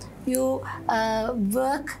nicely. You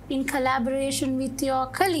work in collaboration with your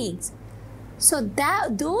colleagues. So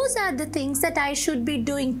those are the things that I should be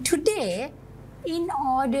doing today in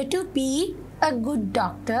order to be a good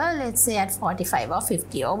doctor, let's say at 45 or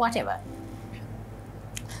 50 or whatever.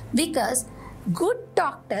 Because good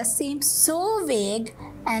doctor seems so vague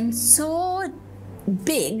and so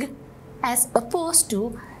big as opposed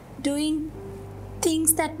to doing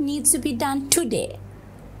things that needs to be done today,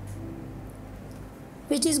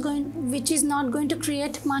 which is not going to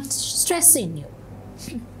create much stress in you.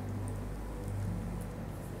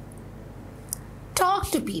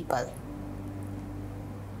 Talk to people.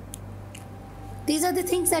 These are the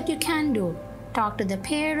things that you can do. Talk to the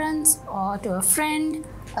parents or to a friend,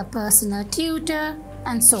 a personal tutor,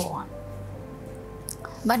 and so on.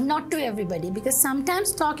 But not to everybody, because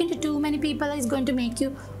sometimes talking to too many people is going to make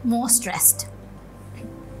you more stressed.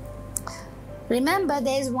 Remember,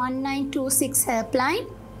 there is 1926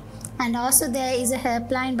 helpline, and also there is a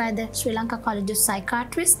helpline by the Sri Lanka College of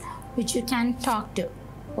Psychiatrists, which you can talk to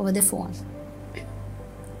over the phone.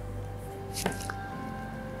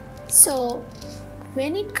 So,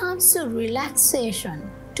 when it comes to relaxation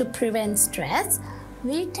to prevent stress,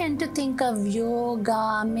 we tend to think of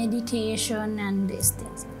yoga, meditation, and these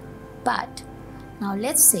things. But now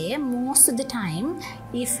let's say most of the time,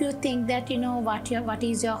 if you think that what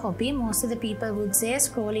is your hobby, most of the people would say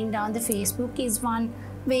scrolling down the Facebook is one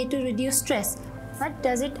way to reduce stress. But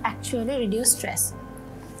does it actually reduce stress?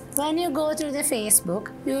 When you go through the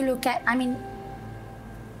Facebook, you look at,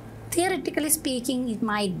 theoretically speaking, it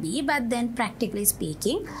might be, but then practically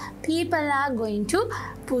speaking, people are going to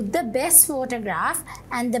put the best photograph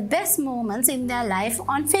and the best moments in their life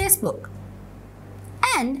on Facebook.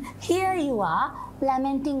 And here you are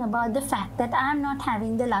lamenting about the fact that I am not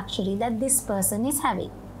having the luxury that this person is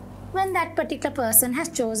having, when that particular person has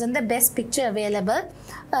chosen the best picture available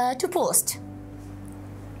to post.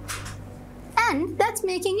 And that's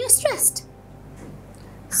making you stressed.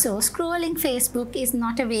 So scrolling Facebook is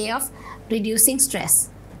not a way of reducing stress.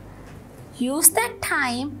 Use that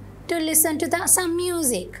time to listen to some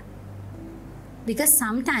music. Because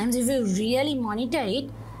sometimes if you really monitor it,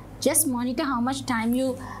 just monitor how much time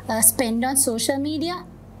you spend on social media.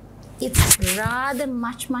 It's rather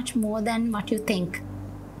much more than what you think.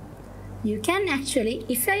 You can actually,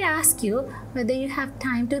 if I ask you whether you have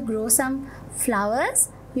time to grow some flowers,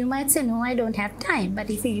 you might say, no, I don't have time. But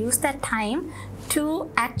if you use that time to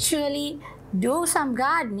actually do some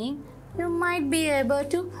gardening, you might be able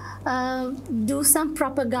to do some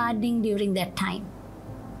proper gardening during that time.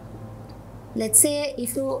 Let's say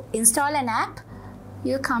if you install an app,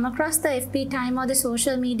 you come across the FB time or the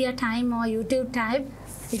social media time or YouTube time,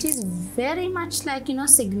 which is very much like,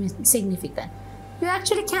 significant. You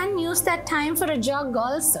actually can use that time for a jog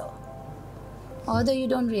also, although you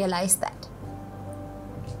don't realize that.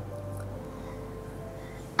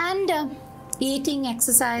 And eating,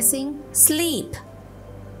 exercising, sleep.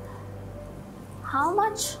 How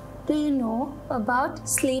much do you know about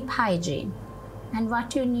sleep hygiene and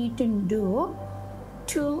what you need to do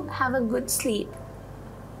to have a good sleep?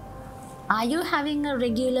 Are you having a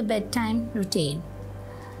regular bedtime routine?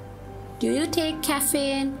 Do you take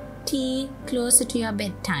caffeine, tea closer to your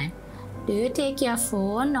bedtime? Do you take your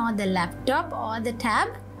phone or the laptop or the tab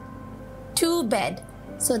to bed?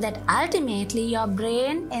 So that ultimately your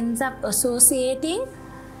brain ends up associating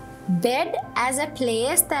bed as a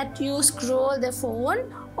place that you scroll the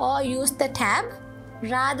phone or use the tab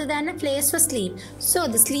rather than a place for sleep. So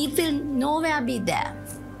the sleep will nowhere be there.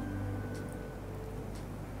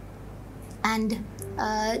 And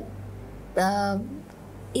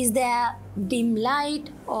is there dim light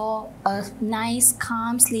or a nice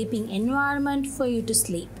calm sleeping environment for you to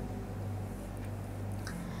sleep?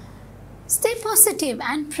 Stay positive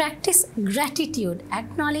and practice gratitude,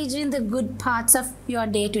 acknowledging the good parts of your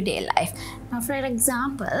day-to-day life. Now, for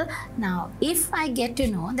example, if I get to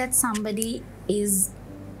know that somebody is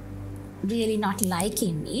really not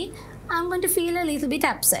liking me, I'm going to feel a little bit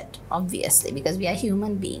upset, obviously, because we are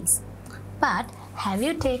human beings. But have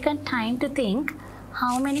you taken time to think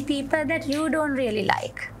how many people that you don't really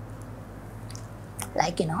like?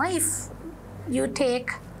 Like, if you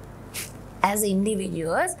take as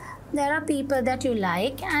individuals, there are people that you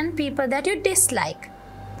like and people that you dislike.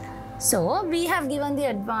 So we have given the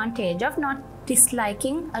advantage of not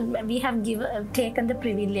disliking, we have taken the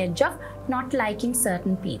privilege of not liking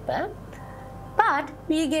certain people. But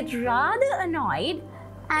we get rather annoyed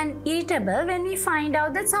and irritable when we find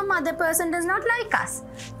out that some other person does not like us.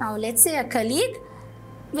 Now, let's say a colleague,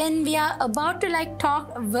 when we are about to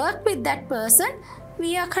work with that person,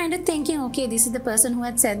 we are kind of thinking, okay, this is the person who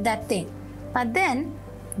had said that thing. But then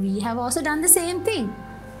we have also done the same thing.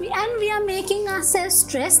 And we are making ourselves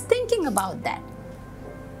stressed thinking about that.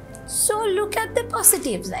 So look at the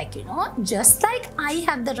positives, just like I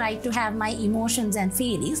have the right to have my emotions and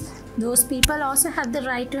feelings, those people also have the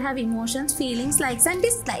right to have emotions, feelings, likes and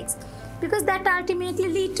dislikes, because that ultimately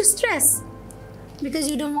leads to stress, because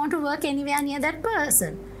you don't want to work anywhere near that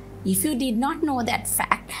person. If you did not know that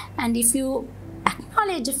fact, and if you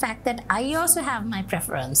acknowledge the fact that I also have my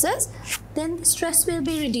preferences, then the stress will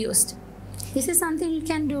be reduced. This is something you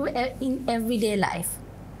can do in everyday life.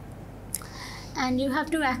 And you have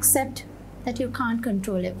to accept that you can't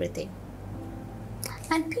control everything.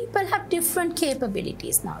 And people have different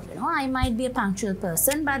capabilities now. I might be a punctual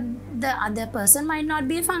person, but the other person might not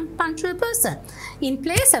be a punctual person. In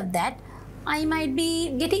place of that, I might be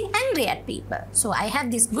getting angry at people. So I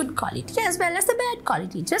have this good quality as well as a bad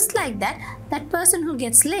quality. Just like that, that person who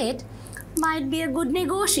gets late might be a good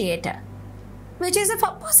negotiator, which is a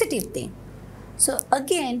positive thing. So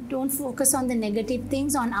again, don't focus on the negative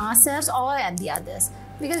things on ourselves or at the others,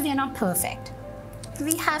 because we are not perfect.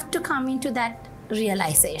 We have to come into that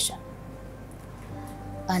realization.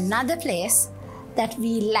 Another place that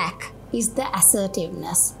we lack is the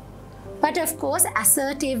assertiveness. But of course,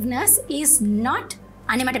 assertiveness is not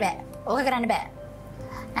and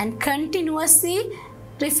continuously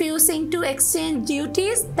refusing to exchange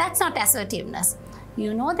duties. That's not assertiveness.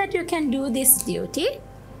 You know that you can do this duty,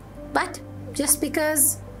 but just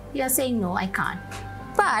because you're saying, no, I can't.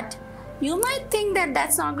 But you might think that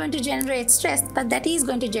that's not going to generate stress, but that is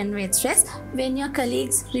going to generate stress when your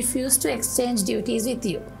colleagues refuse to exchange duties with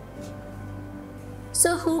you.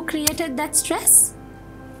 So who created that stress?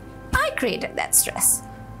 I created that stress.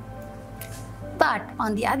 But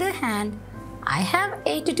on the other hand, I have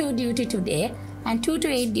 8 to 2 duty today and 2 to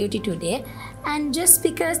 8 duty today, and just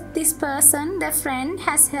because this person, the friend,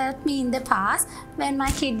 has helped me in the past when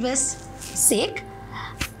my kid was sick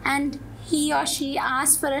and he or she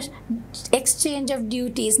asked for an exchange of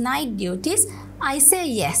duties, night duties, I say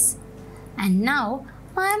yes. And now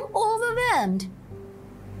I am overwhelmed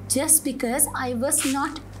just because I was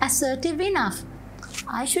not assertive enough.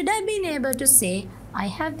 I should have been able to say, I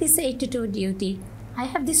have this 8 to 2 duty, I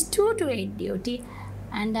have this 2 to 8 duty,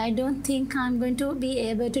 and I don't think I'm going to be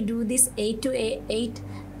able to do this 8 to 8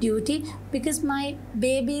 duty because my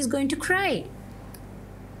baby is going to cry,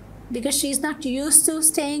 because she's not used to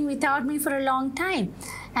staying without me for a long time.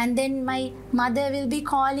 And then my mother will be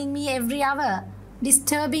calling me every hour,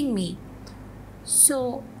 disturbing me.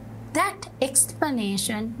 So that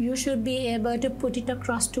explanation, you should be able to put it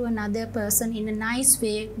across to another person in a nice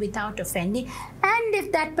way without offending. And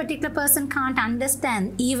if that particular person can't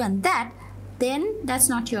understand even that, then that's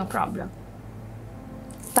not your problem.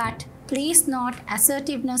 But please note,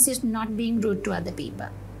 assertiveness is not being rude to other people.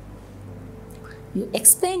 You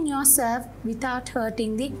explain yourself without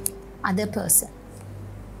hurting the other person.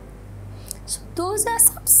 So those are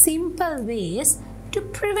some simple ways to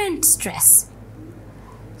prevent stress.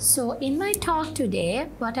 So in my talk today,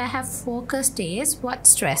 what I have focused is what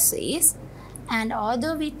stress is. And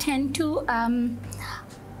although we tend to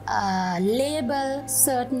label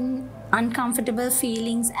certain uncomfortable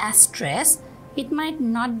feelings as stress, it might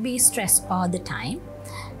not be stress all the time.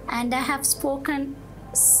 And I have spoken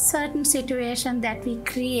certain situations that we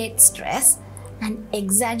create stress and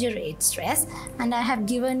exaggerate stress, and I have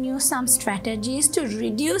given you some strategies to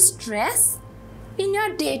reduce stress in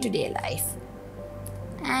your day-to-day life,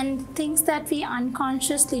 and things that we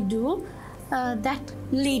unconsciously do that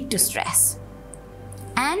lead to stress.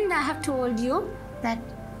 And I have told you that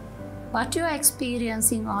what you are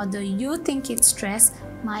experiencing, although you think it's stress,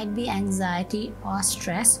 might be anxiety or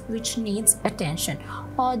stress which needs attention.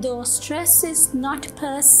 Although stress is not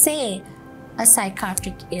per se a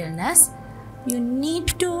psychiatric illness, you need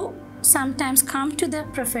to sometimes come to the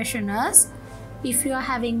professionals if you are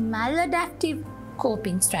having maladaptive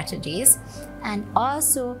coping strategies, and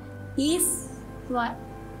also if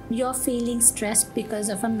you're feeling stressed because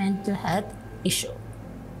of a mental health issue.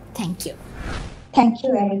 Thank you. Thank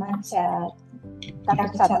you very much,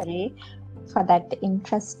 Dr. Chathurie, for that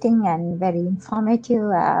interesting and very informative,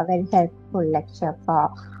 very helpful lecture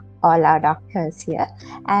for all our doctors here.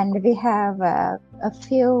 And we have a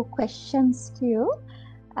few questions to you.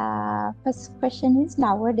 First question is,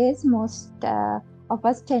 nowadays most of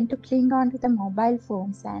us tend to cling on to the mobile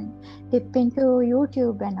phones and dip into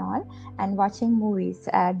YouTube and all and watching movies.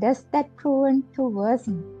 Does that prove to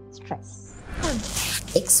worsen stress?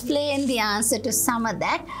 Explain the answer to some of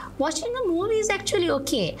that. Watching a movie is actually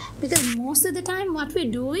okay, because most of the time what we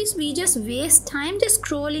do is we just waste time just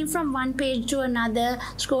scrolling from one page to another,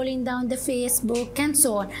 scrolling down the Facebook and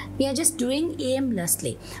so on. We are just doing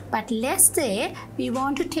aimlessly. But let's say we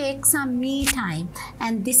want to take some me time,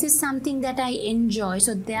 and this is something that I enjoy.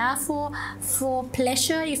 So therefore, for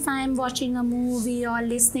pleasure, if I'm watching a movie or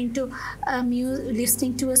listening to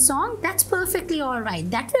a song, that's perfectly all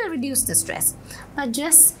right. That will reduce the stress. But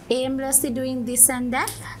just aimlessly doing this and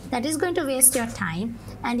that is going to waste your time.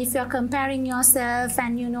 And if you're comparing yourself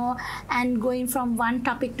and and going from one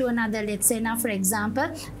topic to another, let's say now for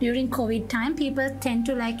example during COVID time, people tend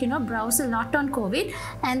to browse a lot on COVID,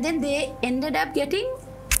 and then they ended up getting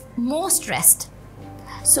more stressed.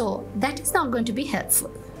 So that is not going to be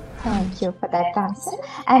helpful. Thank you for that answer.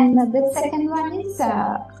 And the second one is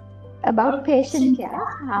about patient care,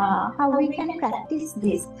 how we can practice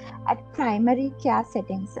this at primary care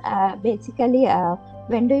settings. Basically,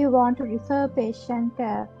 when do you want to refer patient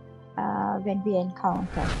when we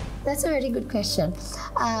encounter? That's a very good question.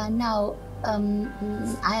 Now,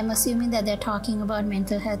 I am assuming that they're talking about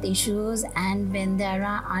mental health issues and when there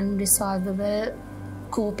are unresolvable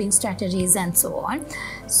coping strategies and so on.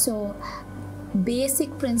 So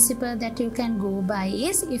basic principle that you can go by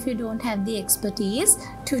is, if you don't have the expertise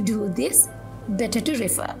to do this, better to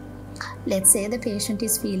refer. Let's say the patient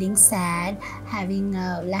is feeling sad, having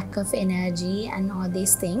a lack of energy and all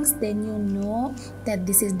these things, then you know that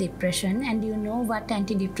this is depression and you know what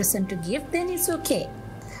antidepressant to give, then it's okay.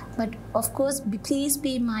 But of course, please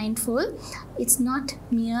be mindful. It's not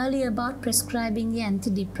merely about prescribing the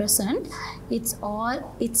antidepressant. It's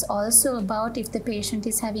also about if the patient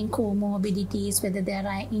is having comorbidities, whether there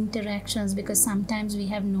are interactions, because sometimes we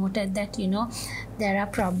have noted that, there are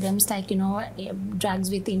problems like,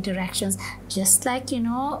 drugs with interactions. Just like,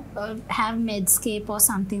 have Medscape or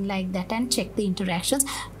something like that and check the interactions,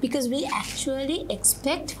 because we actually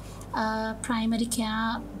expect primary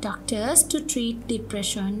care doctors to treat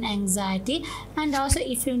depression, anxiety, and also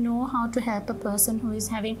if you know how to help a person who is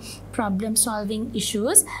having problem solving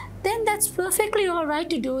issues, then that's perfectly all right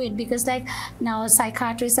to do it, because like now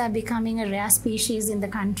psychiatrists are becoming a rare species in the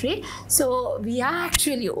country, so we are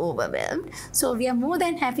actually overwhelmed. So we are more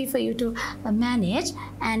than happy for you to manage,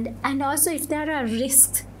 and also if there are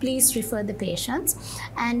risks, please refer the patients.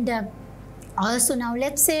 And also now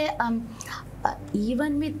let's say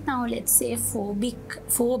even with now let's say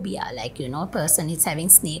phobia, like a person is having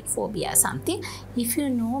snake phobia or something, if you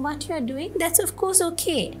know what you are doing, that's of course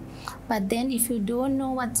okay. But then if you don't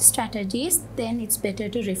know what the strategy is, then it's better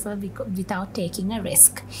to refer without taking a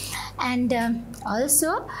risk. And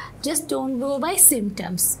also just don't go by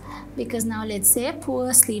symptoms, because now let's say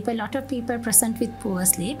poor sleep, a lot of people present with poor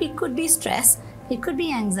sleep. It could be stress, it could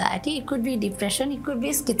be anxiety, it could be depression, it could be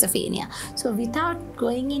schizophrenia. So without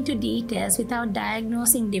going into details, without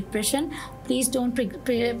diagnosing depression, please don't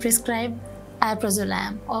prescribe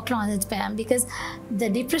alprazolam or clonazepam, because the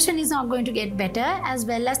depression is not going to get better, as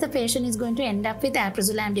well as the patient is going to end up with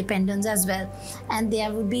alprazolam dependence as well, and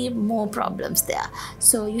there will be more problems there.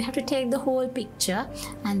 So you have to take the whole picture,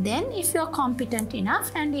 and then if you're competent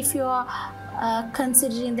enough and if you're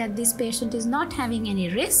considering that this patient is not having any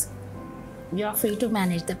risk, you're free to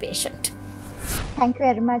manage the patient. Thank you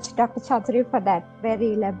very much, Dr. Chathurie, for that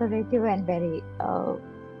very elaborative and very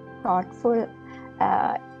thoughtful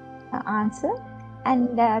answer.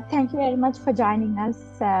 And thank you very much for joining us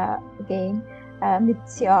again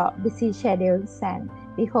amidst your busy schedules, and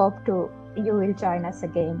we hope you will join us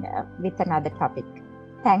again with another topic.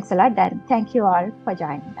 Thanks a lot, and thank you all for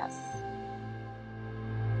joining us.